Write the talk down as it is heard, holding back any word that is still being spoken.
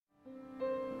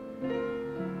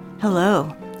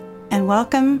Hello, and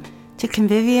welcome to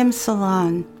Convivium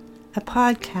Salon, a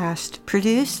podcast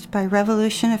produced by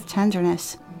Revolution of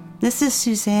Tenderness. This is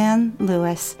Suzanne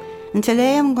Lewis, and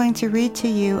today I'm going to read to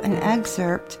you an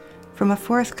excerpt from a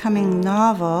forthcoming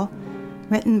novel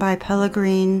written by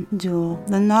Pellegrin Duhl.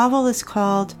 The novel is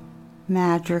called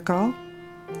Madrigal,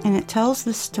 and it tells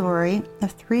the story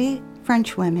of three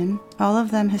French women, all of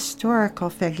them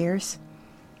historical figures.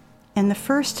 And the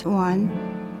first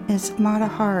one is Mata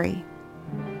Hari,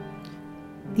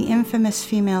 the infamous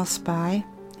female spy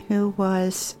who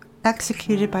was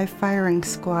executed by firing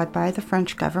squad by the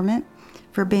French government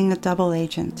for being a double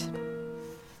agent.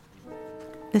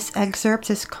 This excerpt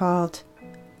is called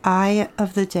Eye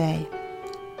of the Day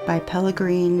by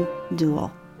Pellegrin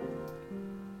Duhl.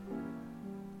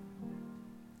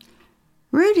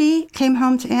 Rudy came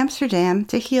home to Amsterdam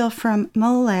to heal from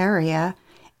malaria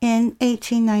in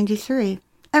 1893.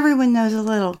 Everyone knows a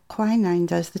little quinine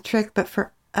does the trick, but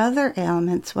for other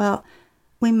ailments, well,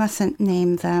 we mustn't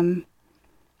name them.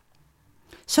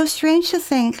 So strange to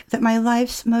think that my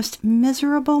life's most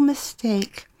miserable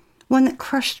mistake, one that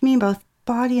crushed me both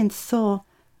body and soul,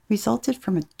 resulted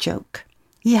from a joke.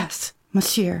 Yes,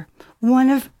 monsieur, one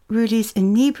of Rudy's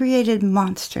inebriated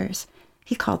monsters.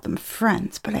 He called them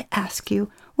friends, but I ask you,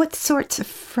 what sorts of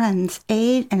friends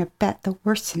aid and abet the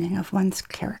worsening of one's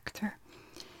character?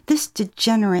 This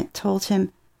degenerate told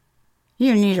him,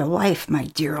 "You need a wife, my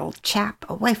dear old chap.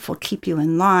 A wife will keep you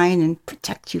in line and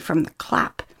protect you from the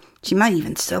clap. She might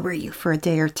even sober you for a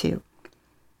day or two."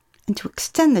 And to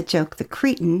extend the joke, the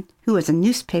cretin, who was a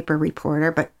newspaper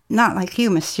reporter, but not like you,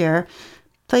 monsieur,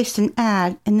 placed an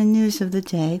ad in the news of the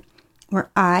day where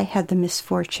I had the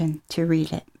misfortune to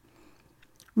read it.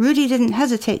 Rudy didn't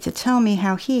hesitate to tell me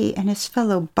how he and his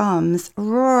fellow bums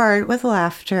roared with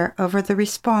laughter over the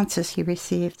responses he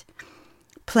received.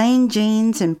 Plain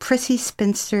Janes and prissy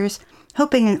spinsters,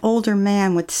 hoping an older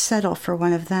man would settle for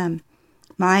one of them.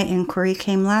 My inquiry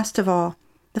came last of all.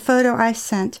 The photo I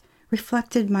sent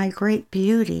reflected my great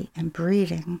beauty and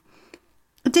breeding.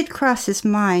 It did cross his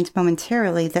mind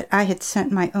momentarily that I had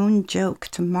sent my own joke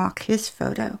to mock his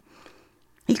photo.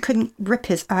 He couldn't rip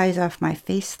his eyes off my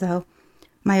face, though.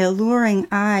 My alluring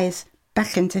eyes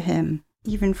beckoned to him,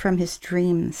 even from his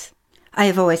dreams. I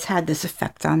have always had this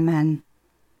effect on men.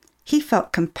 He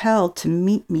felt compelled to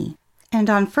meet me,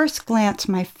 and on first glance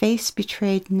my face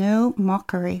betrayed no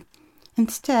mockery.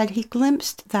 Instead, he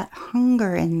glimpsed that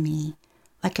hunger in me,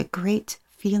 like a great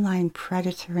feline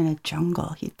predator in a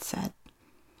jungle, he'd said.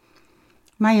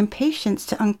 My impatience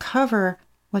to uncover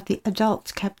what the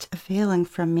adults kept veiling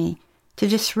from me, to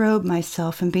disrobe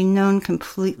myself and be known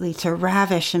completely, to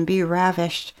ravish and be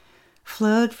ravished,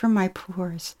 flowed from my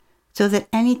pores so that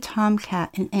any tomcat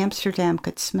in Amsterdam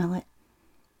could smell it.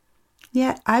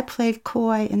 Yet I played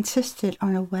coy, insisted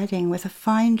on a wedding with a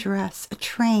fine dress, a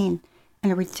train,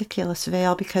 and a ridiculous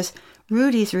veil because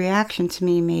Rudy's reaction to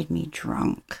me made me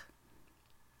drunk.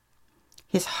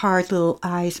 His hard little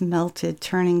eyes melted,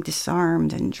 turning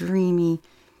disarmed and dreamy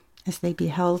as they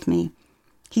beheld me.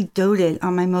 He doted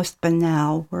on my most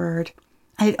banal word.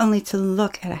 I had only to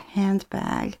look at a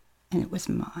handbag, and it was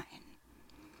mine.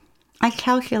 I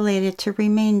calculated to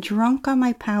remain drunk on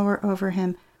my power over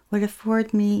him would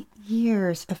afford me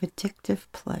years of addictive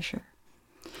pleasure.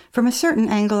 From a certain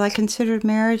angle, I considered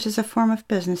marriage as a form of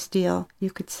business deal,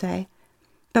 you could say.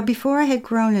 But before I had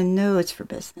grown a nose for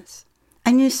business,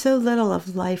 I knew so little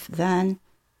of life then.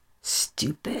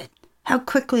 Stupid! How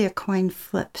quickly a coin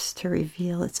flips to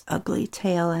reveal its ugly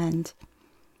tail end.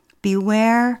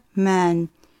 Beware men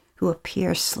who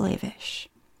appear slavish.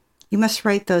 You must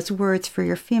write those words for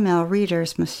your female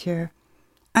readers, monsieur.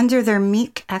 Under their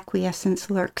meek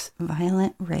acquiescence lurks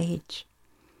violent rage.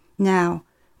 Now,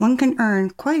 one can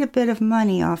earn quite a bit of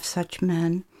money off such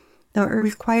men, though it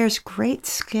requires great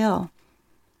skill,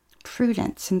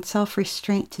 prudence, and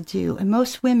self-restraint to do, and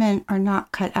most women are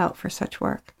not cut out for such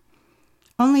work.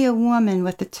 Only a woman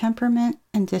with the temperament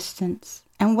and distance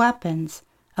and weapons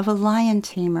of a lion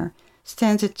tamer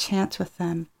stands a chance with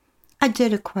them. I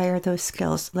did acquire those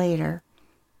skills later,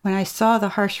 when I saw the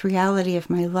harsh reality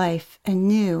of my life and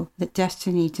knew that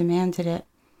destiny demanded it.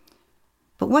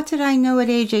 But what did I know at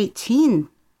age 18?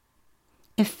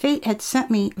 If fate had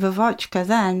sent me Vavochka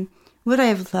then, would I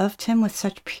have loved him with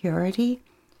such purity?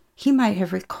 He might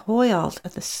have recoiled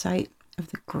at the sight of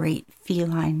the great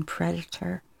feline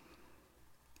predator.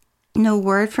 No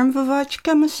word from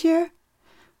Vavochka, monsieur?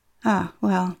 Ah,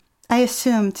 well, I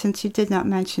assumed since you did not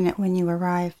mention it when you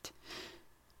arrived.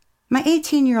 My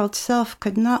 18-year-old self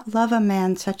could not love a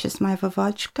man such as my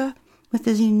Vavochka, with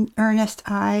his earnest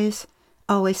eyes,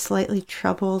 always slightly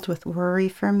troubled with worry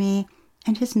for me,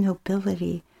 and his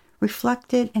nobility,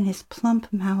 reflected in his plump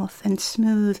mouth and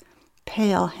smooth,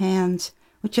 pale hands,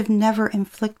 which have never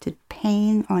inflicted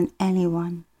pain on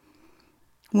anyone.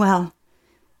 Well,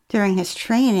 during his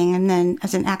training and then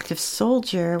as an active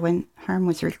soldier when harm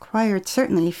was required,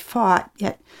 certainly he fought,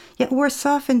 yet war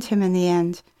softened him in the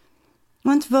end.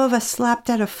 Once Vova slapped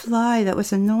at a fly that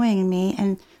was annoying me,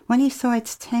 and when he saw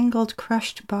its tangled,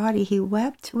 crushed body, he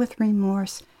wept with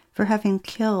remorse for having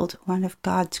killed one of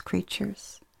God's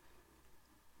creatures.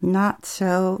 Not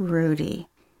so Rudy.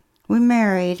 We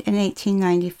married in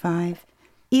 1895.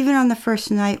 Even on the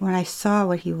first night when I saw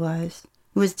what he was,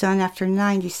 it was done after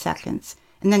 90 seconds,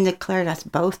 and then declared us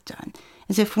both done,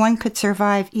 as if one could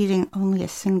survive eating only a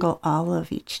single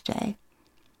olive each day.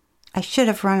 I should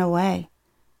have run away.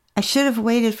 I should have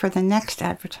waited for the next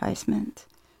advertisement.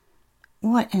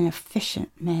 What an efficient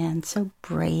man, so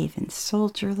brave and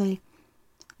soldierly.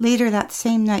 Later that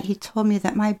same night he told me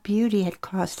that my beauty had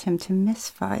caused him to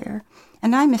misfire,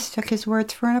 and I mistook his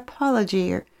words for an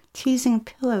apology or teasing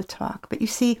pillow talk. But you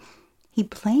see, he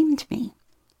blamed me.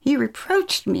 He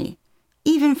reproached me,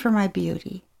 even for my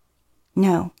beauty.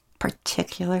 No,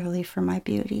 particularly for my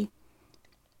beauty.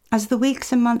 As the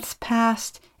weeks and months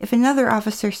passed, if another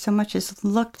officer so much as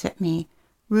looked at me,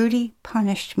 Rudy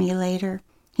punished me later.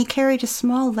 He carried a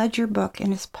small ledger book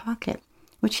in his pocket,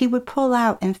 which he would pull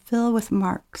out and fill with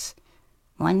marks.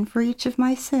 One for each of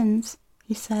my sins,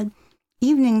 he said.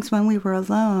 Evenings when we were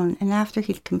alone, and after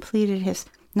he'd completed his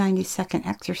 90-second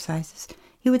exercises,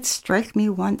 he would strike me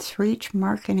once for each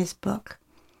mark in his book.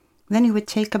 Then he would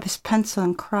take up his pencil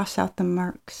and cross out the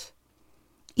marks.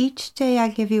 Each day I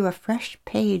give you a fresh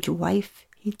page, wife,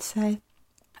 he'd say.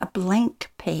 A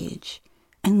blank page,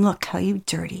 and look how you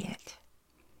dirty it.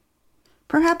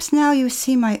 Perhaps now you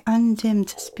see my undimmed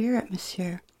spirit,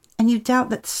 monsieur, and you doubt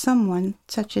that someone,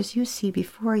 such as you see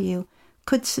before you,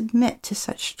 could submit to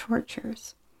such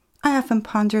tortures. I often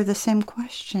ponder the same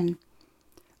question.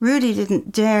 Rudy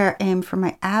didn't dare aim for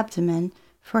my abdomen,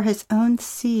 for his own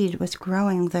seed was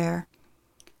growing there.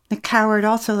 The coward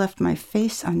also left my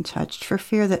face untouched for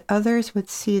fear that others would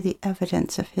see the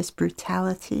evidence of his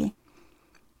brutality.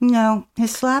 No,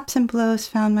 his slaps and blows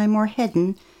found my more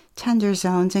hidden, tender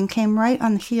zones and came right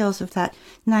on the heels of that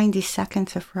 90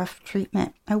 seconds of rough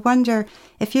treatment. I wonder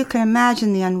if you can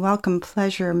imagine the unwelcome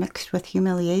pleasure mixed with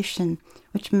humiliation,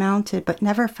 which mounted but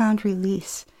never found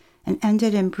release, and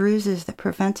ended in bruises that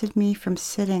prevented me from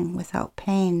sitting without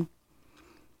pain.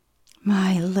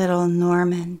 My little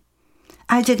Norman.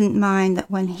 I didn't mind that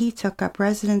when he took up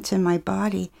residence in my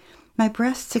body, my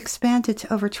breasts expanded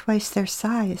to over twice their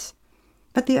size.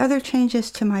 But the other changes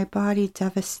to my body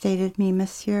devastated me,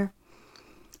 monsieur.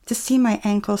 To see my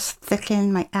ankles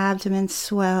thicken, my abdomen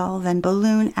swell, then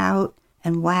balloon out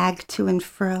and wag to and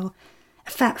fro, a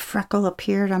fat freckle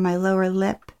appeared on my lower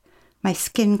lip, my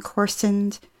skin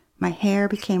coarsened, my hair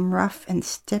became rough and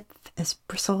stiff as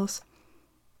bristles.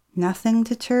 Nothing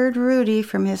deterred Rudy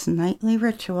from his nightly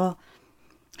ritual.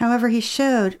 However, he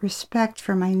showed respect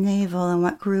for my navel and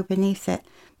what grew beneath it,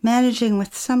 managing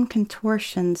with some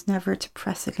contortions never to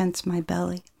press against my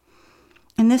belly.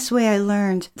 In this way I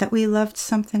learned that we loved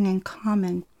something in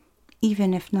common,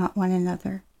 even if not one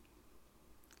another.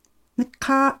 The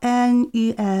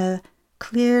KNUL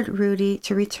cleared Rudy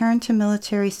to return to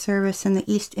military service in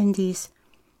the East Indies,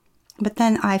 but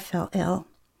then I fell ill.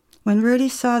 When Rudy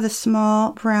saw the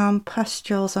small brown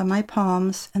pustules on my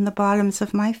palms and the bottoms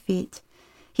of my feet,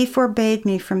 he forbade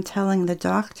me from telling the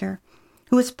doctor,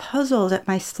 who was puzzled at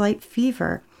my slight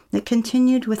fever that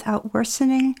continued without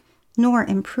worsening nor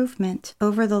improvement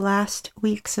over the last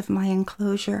weeks of my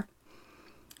enclosure.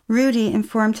 Rudy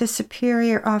informed his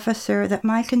superior officer that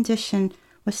my condition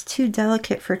was too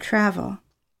delicate for travel.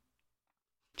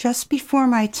 Just before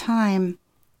my time,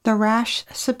 the rash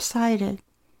subsided,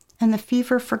 and the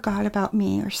fever forgot about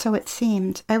me, or so it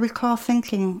seemed. I recall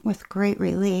thinking, with great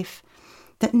relief,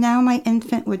 that now my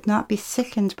infant would not be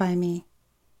sickened by me.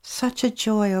 Such a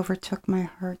joy overtook my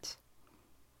heart.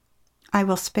 I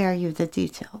will spare you the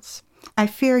details. I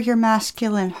fear your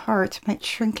masculine heart might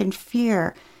shrink in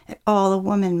fear at all a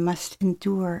woman must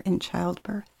endure in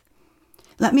childbirth.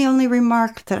 Let me only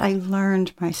remark that I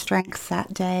learned my strength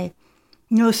that day.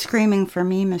 No screaming for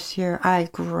me, monsieur. I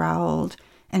growled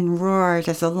and roared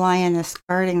as a lioness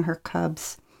guarding her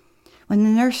cubs. When the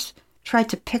nurse tried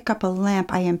to pick up a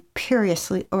lamp, I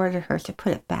imperiously ordered her to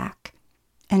put it back,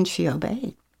 and she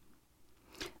obeyed.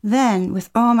 Then, with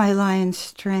all my lion's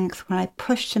strength, when I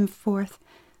pushed him forth,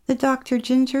 the doctor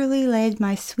gingerly laid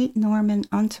my sweet Norman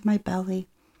onto my belly.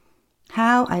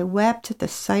 How I wept at the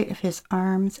sight of his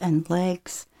arms and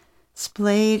legs,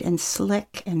 splayed and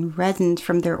slick and reddened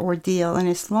from their ordeal, and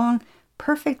his long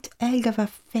perfect egg of a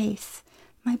face,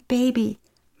 my baby,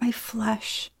 my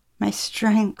flesh, my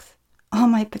strength, all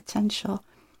my potential,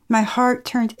 my heart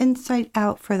turned inside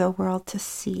out for the world to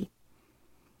see.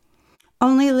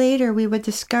 Only later we would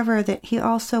discover that he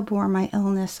also bore my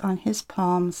illness on his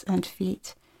palms and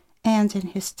feet, and in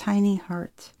his tiny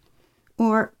heart.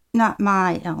 Or not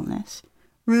my illness,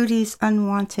 Rudy's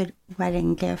unwanted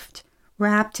wedding gift,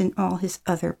 wrapped in all his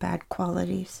other bad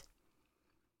qualities.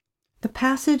 The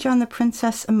passage on the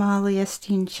Princess Amalia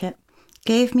steamship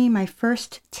gave me my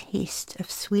first taste of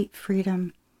sweet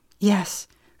freedom. Yes,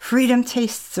 freedom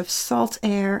tastes of salt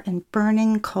air and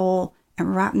burning coal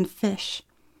and rotten fish.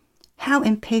 How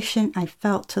impatient I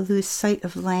felt to lose sight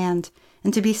of land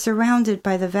and to be surrounded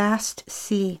by the vast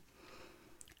sea.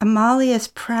 Amalia's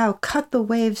prow cut the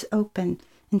waves open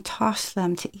and tossed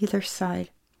them to either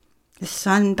side. The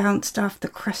sun bounced off the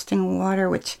crusting water,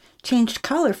 which changed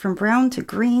color from brown to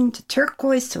green to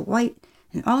turquoise to white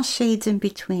and all shades in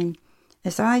between.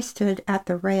 As I stood at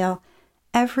the rail,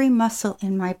 every muscle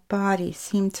in my body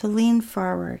seemed to lean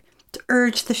forward, to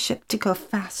urge the ship to go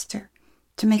faster,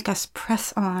 to make us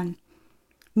press on.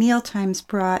 Mealtimes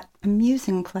brought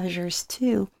amusing pleasures,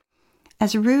 too.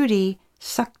 As Rudy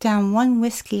sucked down one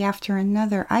whiskey after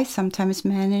another, I sometimes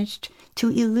managed to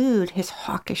elude his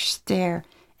hawkish stare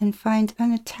and find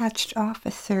unattached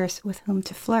officers with whom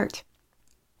to flirt.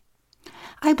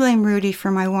 I blame Rudy for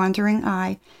my wandering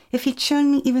eye. If he'd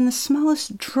shown me even the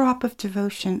smallest drop of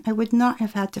devotion, I would not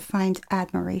have had to find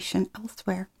admiration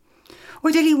elsewhere.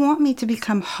 Or did he want me to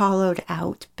become hollowed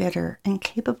out, bitter,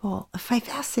 incapable of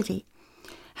vivacity?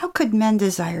 How could men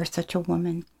desire such a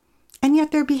woman? And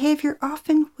yet their behavior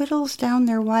often whittles down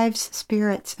their wives'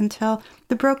 spirits until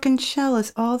the broken shell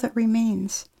is all that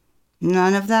remains.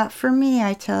 None of that for me,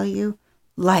 I tell you.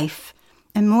 Life,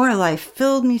 and more life,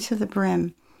 filled me to the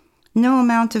brim. No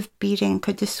amount of beating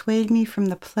could dissuade me from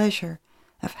the pleasure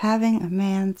of having a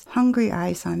man's hungry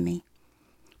eyes on me.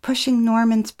 Pushing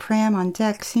Norman's pram on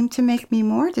deck seemed to make me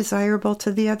more desirable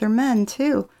to the other men,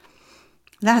 too.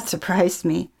 That surprised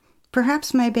me.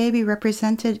 Perhaps my baby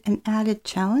represented an added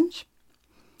challenge?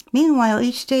 Meanwhile,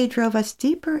 each day drove us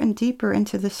deeper and deeper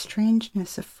into the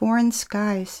strangeness of foreign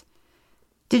skies.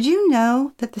 Did you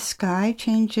know that the sky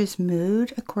changes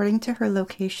mood according to her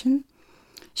location?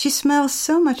 She smells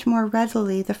so much more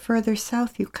readily the further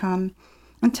south you come,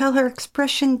 until her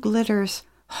expression glitters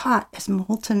hot as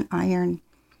molten iron.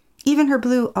 Even her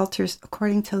blue alters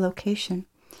according to location.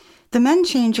 The men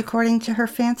change according to her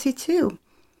fancy, too.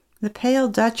 The pale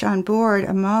Dutch on board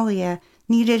Amalia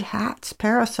needed hats,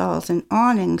 parasols, and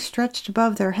awnings stretched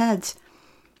above their heads,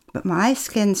 but my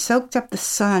skin soaked up the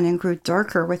sun and grew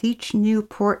darker with each new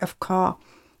port of call,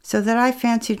 so that I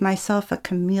fancied myself a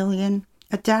chameleon,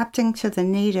 adapting to the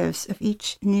natives of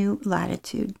each new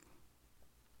latitude.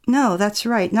 No, that's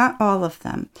right, not all of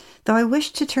them. Though I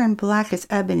wished to turn black as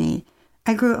ebony,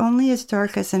 I grew only as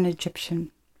dark as an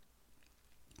Egyptian.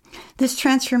 This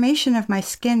transformation of my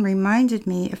skin reminded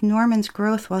me of Norman's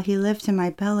growth while he lived in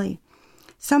my belly.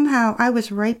 Somehow I was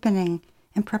ripening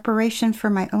in preparation for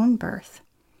my own birth.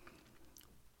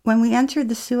 When we entered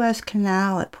the Suez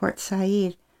Canal at Port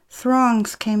Said,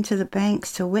 throngs came to the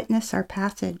banks to witness our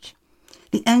passage.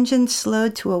 The engine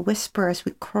slowed to a whisper as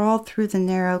we crawled through the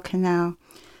narrow canal.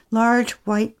 Large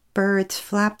white birds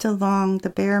flapped along the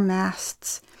bare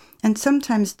masts and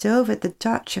sometimes dove at the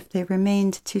Dutch if they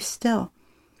remained too still.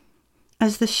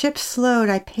 As the ship slowed,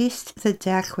 I paced the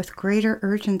deck with greater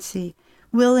urgency,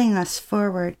 willing us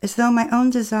forward, as though my own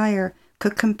desire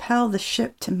could compel the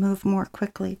ship to move more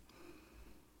quickly.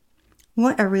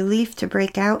 What a relief to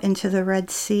break out into the Red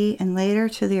Sea and later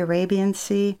to the Arabian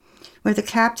Sea, where the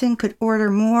captain could order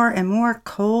more and more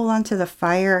coal onto the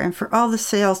fire and for all the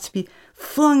sails to be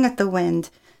flung at the wind,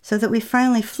 so that we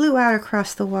finally flew out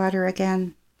across the water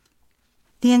again.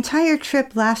 The entire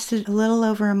trip lasted a little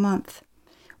over a month.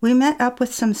 We met up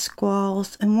with some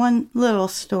squalls and one little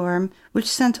storm, which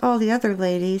sent all the other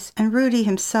ladies, and Rudy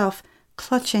himself,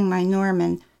 clutching my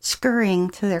Norman, scurrying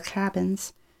to their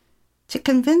cabins. To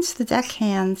convince the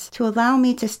deckhands to allow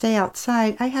me to stay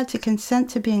outside, I had to consent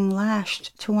to being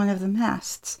lashed to one of the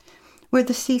masts, where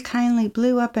the sea kindly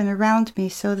blew up and around me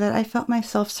so that I felt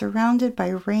myself surrounded by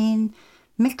rain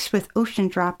mixed with ocean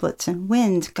droplets and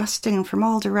wind gusting from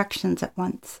all directions at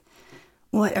once.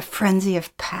 What a frenzy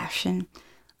of passion!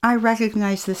 I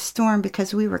recognized the storm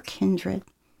because we were kindred.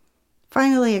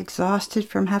 Finally exhausted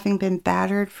from having been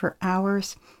battered for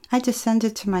hours, I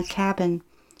descended to my cabin,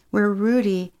 where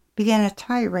Rudy began a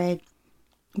tirade,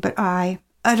 but I,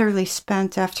 utterly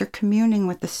spent after communing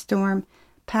with the storm,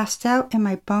 passed out in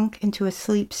my bunk into a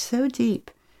sleep so deep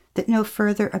that no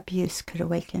further abuse could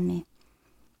awaken me.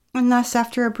 And thus,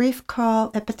 after a brief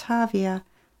call at Batavia,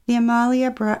 the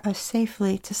Amalia brought us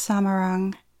safely to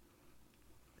Samarang.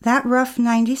 That rough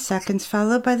 90 seconds,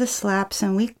 followed by the slaps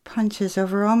and weak punches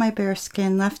over all my bare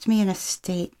skin, left me in a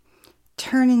state,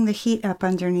 turning the heat up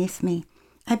underneath me.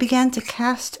 I began to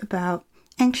cast about,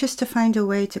 anxious to find a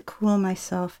way to cool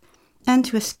myself and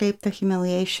to escape the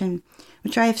humiliation,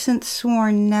 which I have since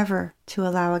sworn never to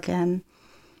allow again.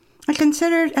 I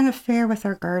considered an affair with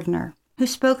our gardener, who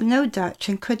spoke no Dutch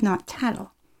and could not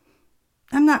tattle.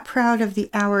 I'm not proud of the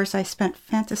hours I spent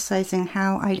fantasizing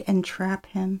how I'd entrap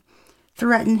him,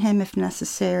 threaten him if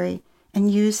necessary, and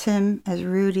use him as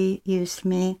Rudy used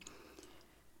me,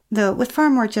 though with far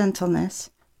more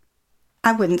gentleness.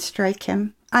 I wouldn't strike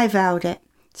him, I vowed it,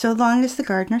 so long as the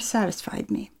gardener satisfied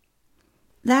me.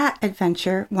 That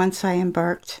adventure, once I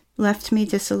embarked, left me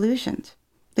disillusioned.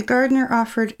 The gardener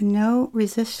offered no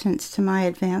resistance to my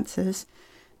advances,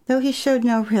 though he showed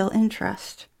no real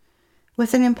interest.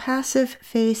 With an impassive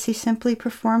face, he simply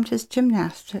performed his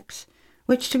gymnastics,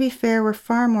 which, to be fair, were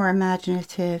far more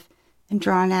imaginative and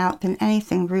drawn out than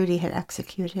anything Rudy had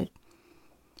executed.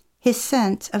 His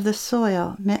scent of the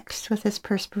soil mixed with his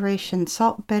perspiration,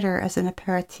 salt bitter as an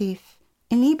aperitif,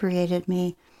 inebriated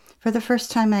me. For the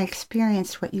first time I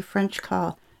experienced what you French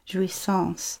call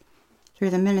jouissance through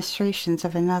the ministrations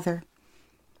of another.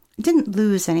 I didn't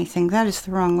lose anything, that is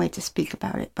the wrong way to speak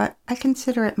about it, but I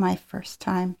consider it my first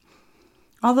time.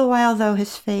 All the while, though,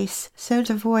 his face, so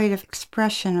devoid of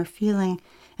expression or feeling,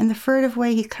 and the furtive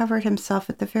way he covered himself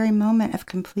at the very moment of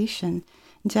completion,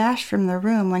 dashed from the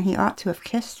room when he ought to have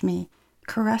kissed me,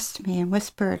 caressed me, and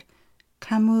whispered,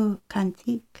 "Camus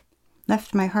cantique,"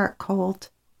 left my heart cold,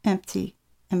 empty,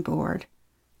 and bored.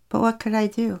 But what could I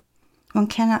do? One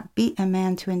cannot beat a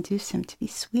man to induce him to be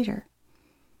sweeter.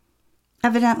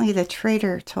 Evidently the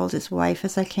traitor told his wife,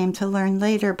 as I came to learn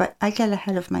later, but I get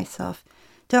ahead of myself.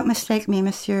 Don't mistake me,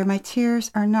 monsieur. My tears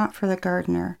are not for the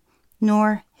gardener,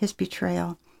 nor his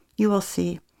betrayal. You will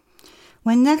see.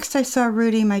 When next I saw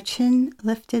Rudy, my chin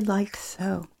lifted like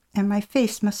so, and my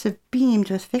face must have beamed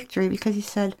with victory, because he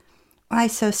said, "Why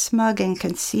so smug and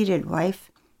conceited,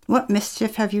 wife? What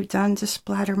mischief have you done to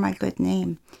splatter my good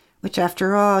name, which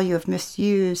after all you have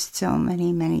misused so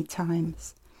many, many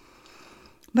times?"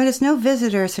 But as no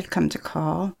visitors had come to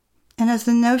call, and as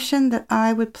the notion that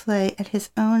I would play at his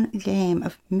own game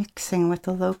of mixing with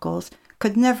the locals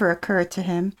could never occur to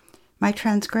him, my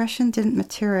transgression didn't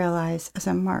materialize as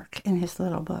a mark in his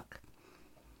little book.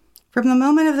 From the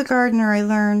moment of the gardener, I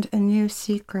learned a new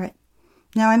secret.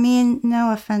 Now, I mean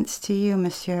no offense to you,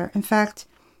 monsieur. In fact,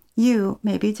 you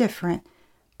may be different,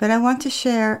 but I want to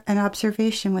share an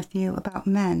observation with you about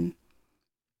men.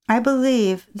 I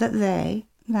believe that they,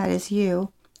 that is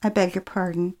you, I beg your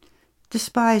pardon,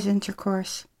 despise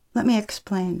intercourse. Let me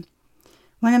explain.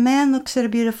 When a man looks at a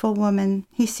beautiful woman,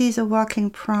 he sees a walking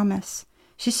promise.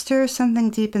 She stirs something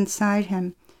deep inside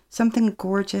him, something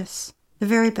gorgeous, the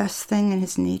very best thing in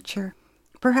his nature.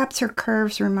 Perhaps her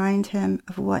curves remind him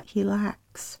of what he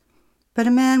lacks. But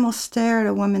a man will stare at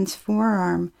a woman's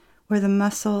forearm, where the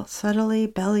muscle subtly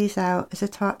bellies out as a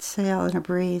taut sail in a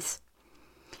breeze.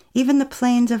 Even the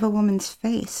planes of a woman's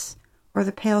face, or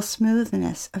the pale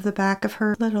smoothness of the back of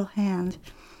her little hand,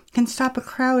 can stop a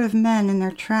crowd of men in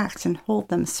their tracks and hold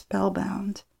them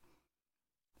spellbound.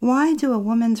 Why do a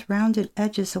woman's rounded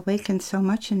edges awaken so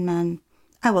much in men?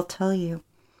 I will tell you.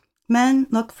 Men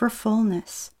look for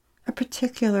fullness, a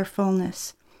particular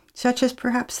fullness, such as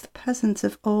perhaps the peasants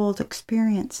of old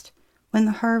experienced when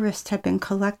the harvest had been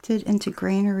collected into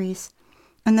granaries,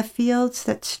 and the fields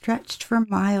that stretched for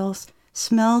miles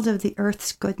smelled of the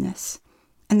earth's goodness,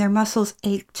 and their muscles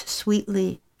ached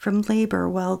sweetly from labor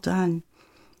well done,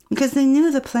 because they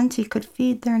knew the plenty could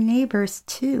feed their neighbors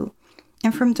too,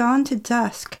 and from dawn to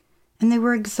dusk, and they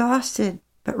were exhausted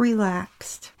but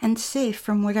relaxed and safe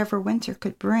from whatever winter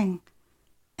could bring,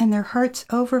 and their hearts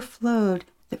overflowed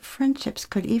that friendships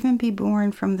could even be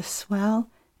born from the swell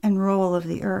and roll of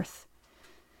the earth.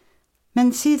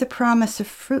 Men see the promise of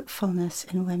fruitfulness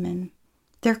in women.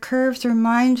 Their curves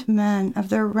remind men of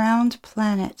their round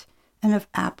planet and of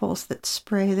apples that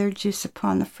spray their juice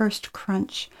upon the first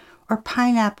crunch, or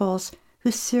pineapples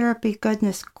whose syrupy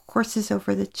goodness courses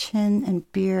over the chin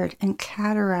and beard in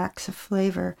cataracts of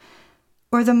flavor,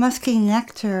 or the musky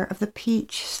nectar of the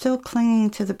peach still clinging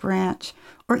to the branch,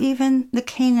 or even the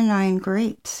Canaanine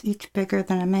grapes, each bigger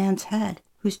than a man's head,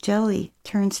 whose jelly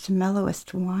turns to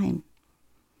mellowest wine.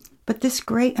 But this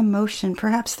great emotion,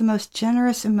 perhaps the most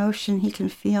generous emotion he can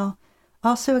feel,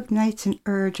 also ignites an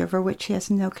urge over which he has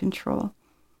no control.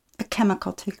 A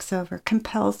chemical takes over,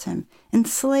 compels him,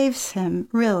 enslaves him,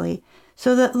 really,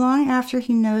 so that long after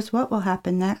he knows what will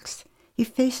happen next, he He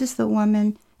faces the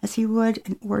woman as he would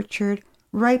an orchard,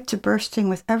 ripe to bursting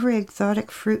with every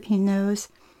exotic fruit he knows,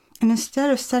 and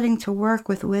instead of setting to work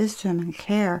with wisdom and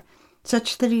care,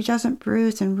 such that he doesn't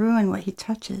bruise and ruin what he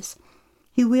touches,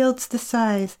 he wields the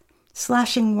scythe,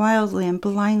 slashing wildly and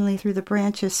blindly through the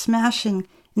branches, smashing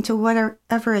into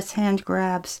whatever his hand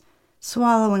grabs,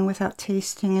 swallowing without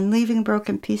tasting, and leaving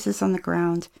broken pieces on the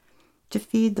ground to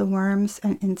feed the worms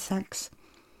and insects.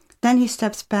 Then he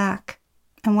steps back,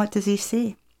 and what does he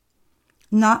see?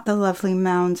 Not the lovely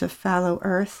mounds of fallow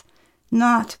earth,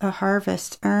 not a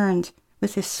harvest earned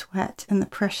with his sweat and the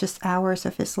precious hours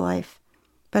of his life,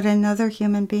 but another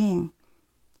human being.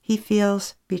 He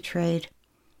feels betrayed.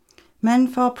 Men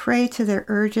fall prey to their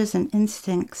urges and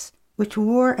instincts, which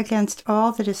war against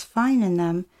all that is fine in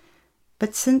them,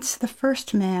 but since the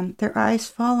first man, their eyes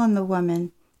fall on the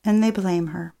woman, and they blame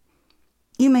her.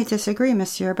 You may disagree,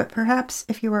 monsieur, but perhaps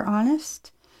if you are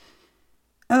honest?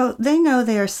 Oh, they know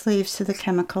they are slaves to the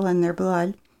chemical in their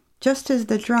blood, just as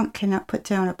the drunk cannot put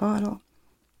down a bottle.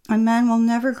 A man will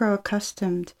never grow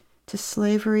accustomed to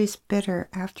slavery's bitter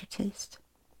aftertaste.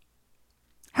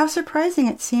 How surprising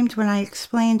it seemed when I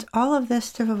explained all of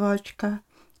this to Vovojka,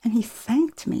 and he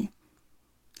thanked me.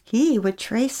 He would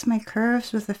trace my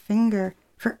curves with a finger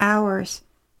for hours,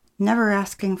 never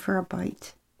asking for a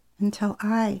bite, until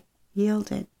I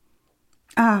yielded.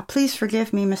 Ah, please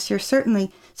forgive me, monsieur.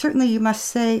 Certainly you must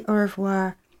say au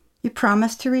revoir. You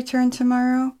promise to return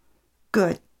tomorrow?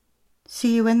 Good.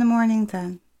 See you in the morning,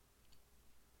 then.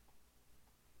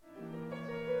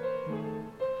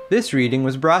 This reading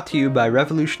was brought to you by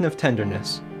Revolution of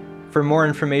Tenderness. For more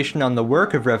information on the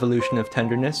work of Revolution of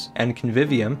Tenderness and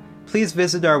Convivium, please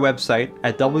visit our website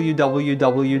at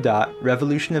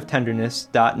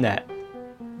www.revolutioniftenderness.net.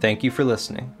 Thank you for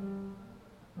listening.